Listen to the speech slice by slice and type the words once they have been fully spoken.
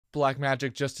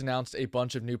Blackmagic just announced a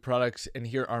bunch of new products, and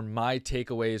here are my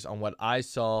takeaways on what I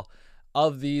saw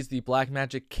of these. The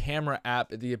Blackmagic camera app,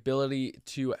 the ability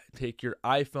to take your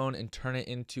iPhone and turn it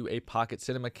into a pocket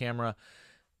cinema camera.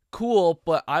 Cool,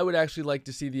 but I would actually like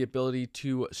to see the ability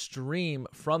to stream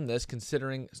from this,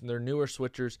 considering their newer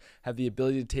switchers have the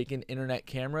ability to take in internet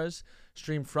cameras,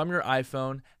 stream from your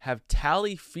iPhone, have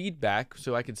tally feedback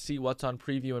so I can see what's on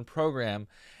preview and program,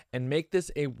 and make this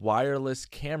a wireless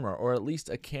camera, or at least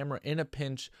a camera in a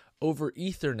pinch over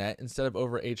Ethernet instead of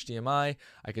over HDMI.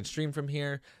 I can stream from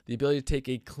here. The ability to take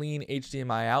a clean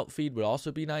HDMI out feed would also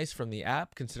be nice from the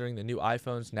app, considering the new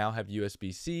iPhones now have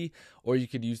USB-C, or you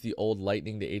could use the old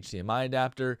Lightning to HDMI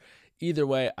adapter. Either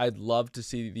way, I'd love to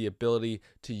see the ability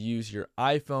to use your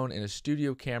iPhone in a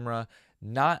studio camera.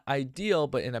 Not ideal,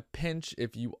 but in a pinch,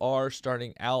 if you are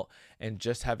starting out and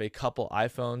just have a couple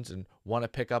iPhones and want to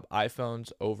pick up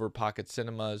iPhones over pocket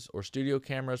cinemas or studio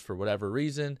cameras for whatever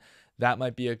reason, that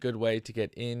might be a good way to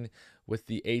get in with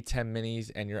the A10 minis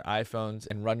and your iPhones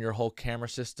and run your whole camera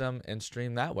system and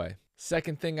stream that way.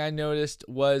 Second thing I noticed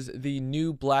was the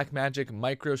new Blackmagic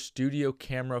Micro Studio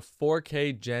Camera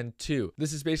 4K Gen 2.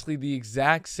 This is basically the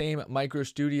exact same Micro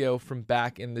Studio from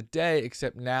back in the day,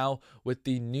 except now with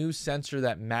the new sensor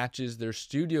that matches their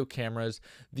studio cameras.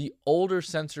 The older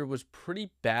sensor was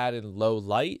pretty bad in low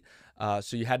light,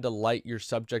 so you had to light your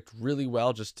subject really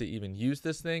well just to even use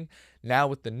this thing. Now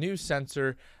with the new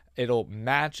sensor, it'll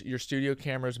match your studio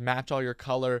cameras, match all your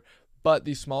color, but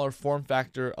the smaller form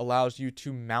factor allows you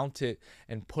to mount it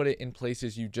and put it in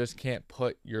places you just can't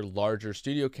put your larger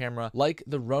studio camera, like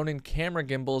the Ronin camera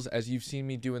gimbals, as you've seen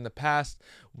me do in the past,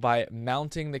 by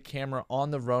mounting the camera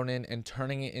on the Ronin and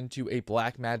turning it into a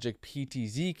Blackmagic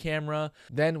PTZ camera.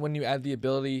 Then when you add the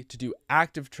ability to do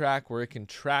active track, where it can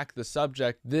track the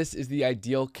subject, this is the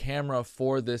ideal camera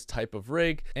for this type of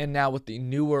rig. And now with the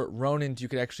newer Ronins, you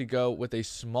could actually go with a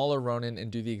smaller Ronin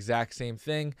and do the exact same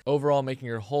thing, overall making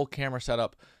your whole camera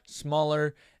setup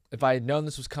smaller. If I had known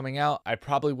this was coming out, I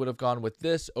probably would have gone with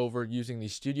this over using the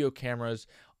studio cameras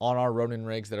on our Ronin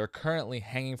rigs that are currently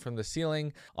hanging from the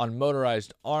ceiling on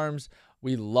motorized arms.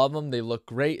 We love them. They look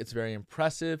great. It's very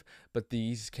impressive, but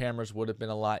these cameras would have been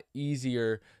a lot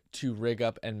easier to rig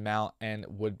up and mount and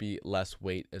would be less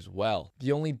weight as well.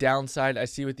 The only downside I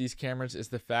see with these cameras is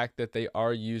the fact that they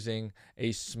are using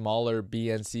a smaller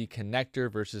BNC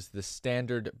connector versus the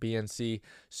standard BNC,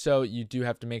 so you do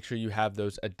have to make sure you have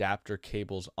those adapter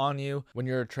cables on you. When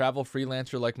you're a travel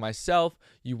freelancer like myself,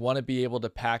 you want to be able to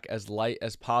pack as light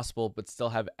as possible but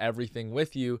still have everything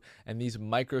with you, and these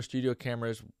micro studio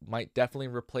cameras might definitely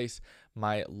replace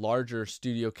my larger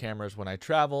studio cameras when I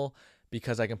travel,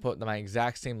 because I can put my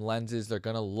exact same lenses. They're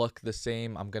going to look the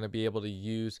same. I'm going to be able to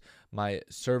use my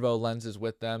servo lenses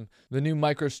with them. The new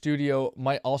Micro Studio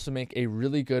might also make a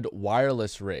really good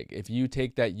wireless rig. If you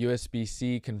take that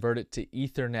USB-C, convert it to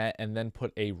Ethernet, and then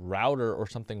put a router or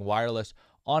something wireless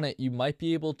on it, you might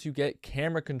be able to get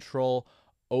camera control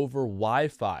over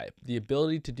Wi-Fi. The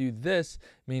ability to do this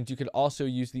means you could also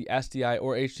use the SDI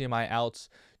or HDMI outs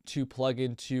to plug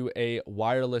into a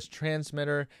wireless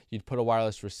transmitter. You'd put a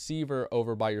wireless receiver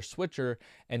over by your switcher,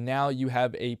 and now you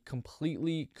have a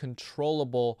completely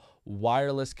controllable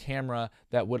wireless camera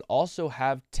that would also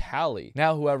have tally.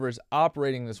 Now whoever is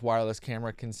operating this wireless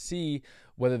camera can see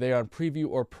whether they are on preview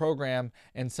or program,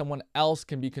 and someone else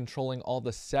can be controlling all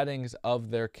the settings of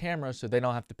their camera so they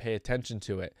don't have to pay attention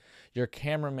to it. Your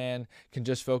cameraman can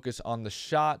just focus on the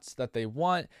shots that they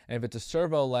want, and if it's a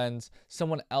servo lens,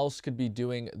 someone else could be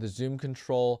doing the zoom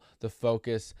control, the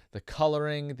focus, the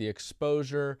coloring, the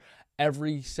exposure.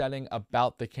 Every setting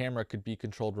about the camera could be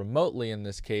controlled remotely in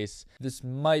this case. This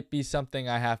might be something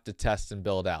I have to test and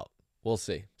build out. We'll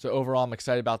see. So overall, I'm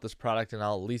excited about this product, and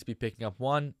I'll at least be picking up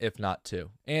one, if not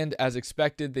two. And as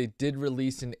expected, they did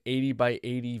release an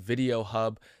 80x80 video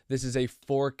hub. This is a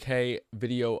 4K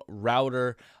video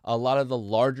router. A lot of the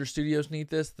larger studios need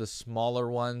this. The smaller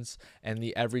ones and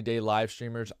the everyday live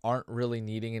streamers aren't really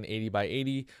needing an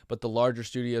 80x80, but the larger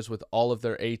studios with all of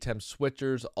their ATEM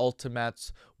switchers,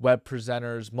 ultimates, web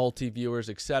presenters, multi-viewers,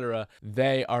 etc.,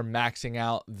 they are maxing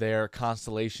out their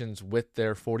constellations with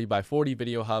their 40x40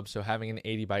 video hub, so having an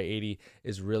 80x80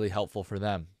 is really helpful for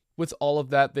them. With all of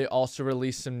that, they also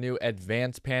released some new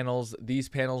advanced panels. These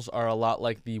panels are a lot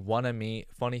like the 1ME.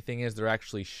 Funny thing is, they're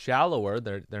actually shallower.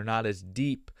 They're not as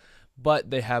deep,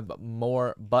 but they have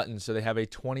more buttons. So they have a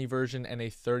 20 version and a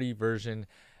 30 version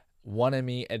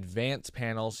 1ME advanced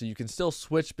panel, so you can still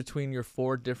switch between your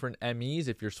 4 different MEs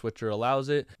if your switcher allows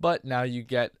it, but now you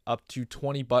get up to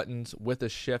 20 buttons with a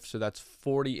shift, so that's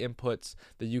 40 inputs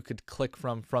that you could click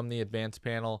from the advanced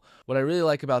panel. What I really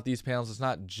like about these panels is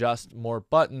not just more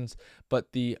buttons,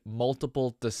 but the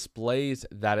multiple displays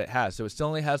that it has. So it still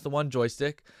only has the 1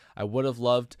 joystick. I would have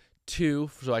loved 2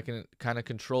 so I can kind of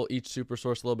control each super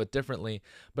source a little bit differently,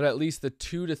 but at least the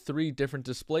 2 to 3 different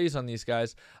displays on these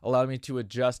guys allow me to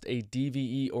adjust a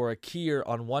DVE or a keyer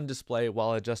on one display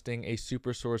while adjusting a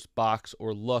super source box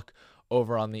or look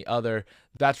over on the other.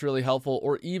 That's really helpful.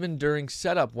 Or even during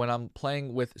setup when I'm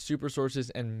playing with super sources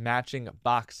and matching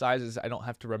box sizes, I don't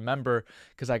have to remember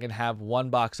because I can have one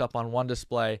box up on one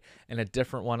display and a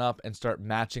different one up and start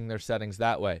matching their settings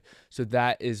that way. So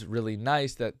that is really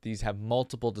nice that these have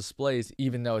multiple displays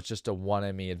even though it's just a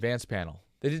 1ME advanced panel.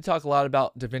 They did talk a lot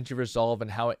about DaVinci Resolve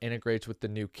and how it integrates with the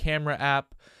new camera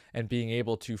app and being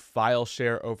able to file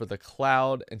share over the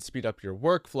cloud and speed up your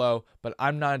workflow, but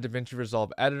I'm not a DaVinci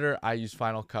Resolve editor. I use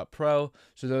Final Cut Pro,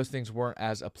 so those things weren't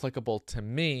as applicable to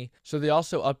me. So they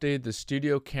also updated the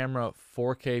Studio Camera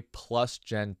 4K Plus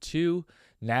Gen 2.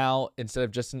 Now, instead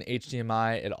of just an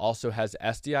HDMI, it also has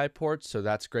SDI ports, so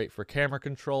that's great for camera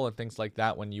control and things like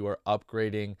that when you are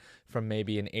upgrading from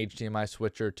maybe an HDMI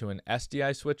switcher to an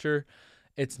SDI switcher.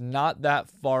 It's not that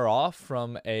far off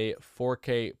from a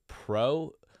 4K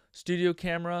Pro studio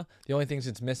camera. The only things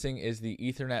it's missing is the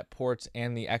Ethernet ports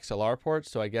and the XLR ports.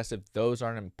 So I guess if those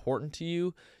aren't important to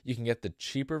you, you can get the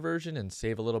cheaper version and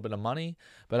save a little bit of money.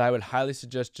 But I would highly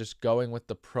suggest just going with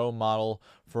the Pro model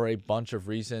for a bunch of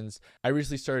reasons. I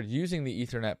recently started using the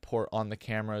Ethernet port on the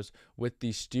cameras with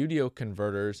the studio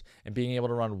converters and being able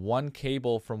to run one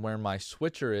cable from where my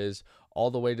switcher is all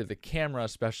the way to the camera,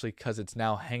 especially because it's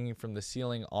now hanging from the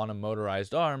ceiling on a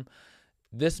motorized arm.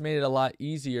 This made it a lot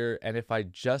easier, and if I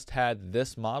just had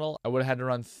this model, I would have had to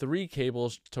run 3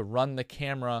 cables to run the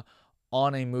camera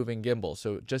on a moving gimbal.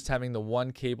 So just having the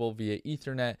one cable via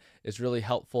Ethernet is really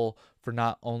helpful for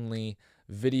not only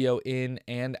video in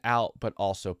and out, but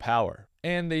also power.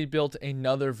 And they built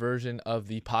another version of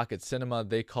the Pocket Cinema.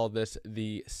 They call this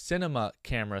the Cinema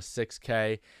Camera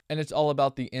 6K, and it's all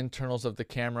about the internals of the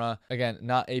camera. Again,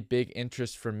 not a big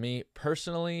interest for me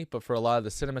personally, but for a lot of the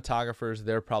cinematographers,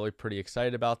 they're probably pretty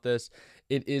excited about this.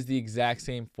 It is the exact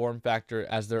same form factor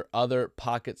as their other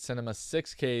Pocket Cinema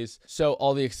 6Ks, so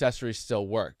all the accessories still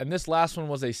work. And this last one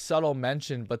was a subtle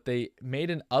mention, but they made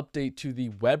an update to the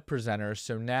web presenter.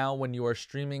 So now when you are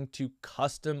streaming to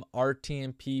custom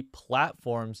RTMP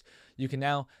platforms, you can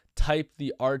now type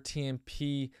the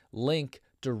RTMP link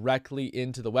directly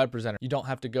into the web presenter. You don't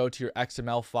have to go to your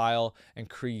XML file and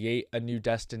create a new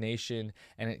destination,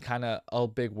 and it kind of a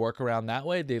big workaround that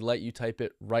way. They let you type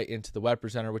it right into the web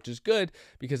presenter, which is good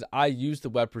because I use the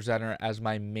web presenter as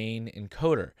my main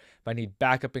encoder. If I need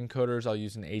backup encoders, I'll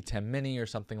use an A10 mini or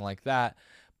something like that.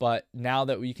 But now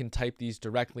that we can type these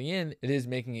directly in, it is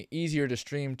making it easier to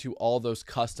stream to all those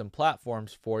custom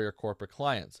platforms for your corporate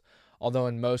clients. Although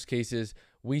in most cases,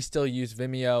 we still use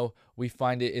Vimeo. We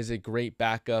find it is a great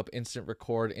backup, instant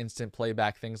record, instant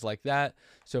playback, things like that.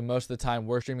 So most of the time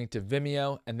we're streaming to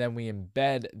Vimeo, and then we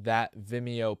embed that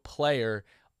Vimeo player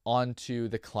onto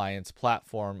the client's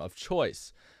platform of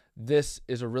choice. This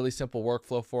is a really simple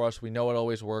workflow for us. We know it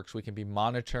always works. We can be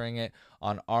monitoring it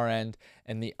on our end,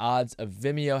 and the odds of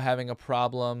Vimeo having a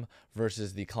problem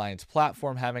versus the client's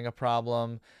platform having a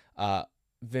problem,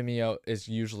 Vimeo is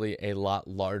usually a lot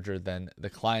larger than the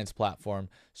client's platform,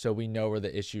 so we know where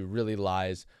the issue really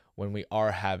lies when we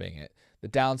are having it. The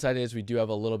downside is we do have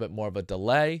a little bit more of a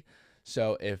delay,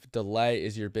 so if delay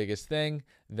is your biggest thing,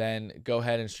 then go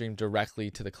ahead and stream directly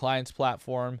to the client's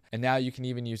platform. And now you can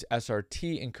even use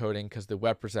SRT encoding because the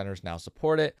web presenters now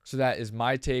support it. So that is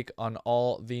my take on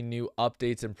all the new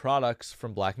updates and products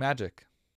from Blackmagic.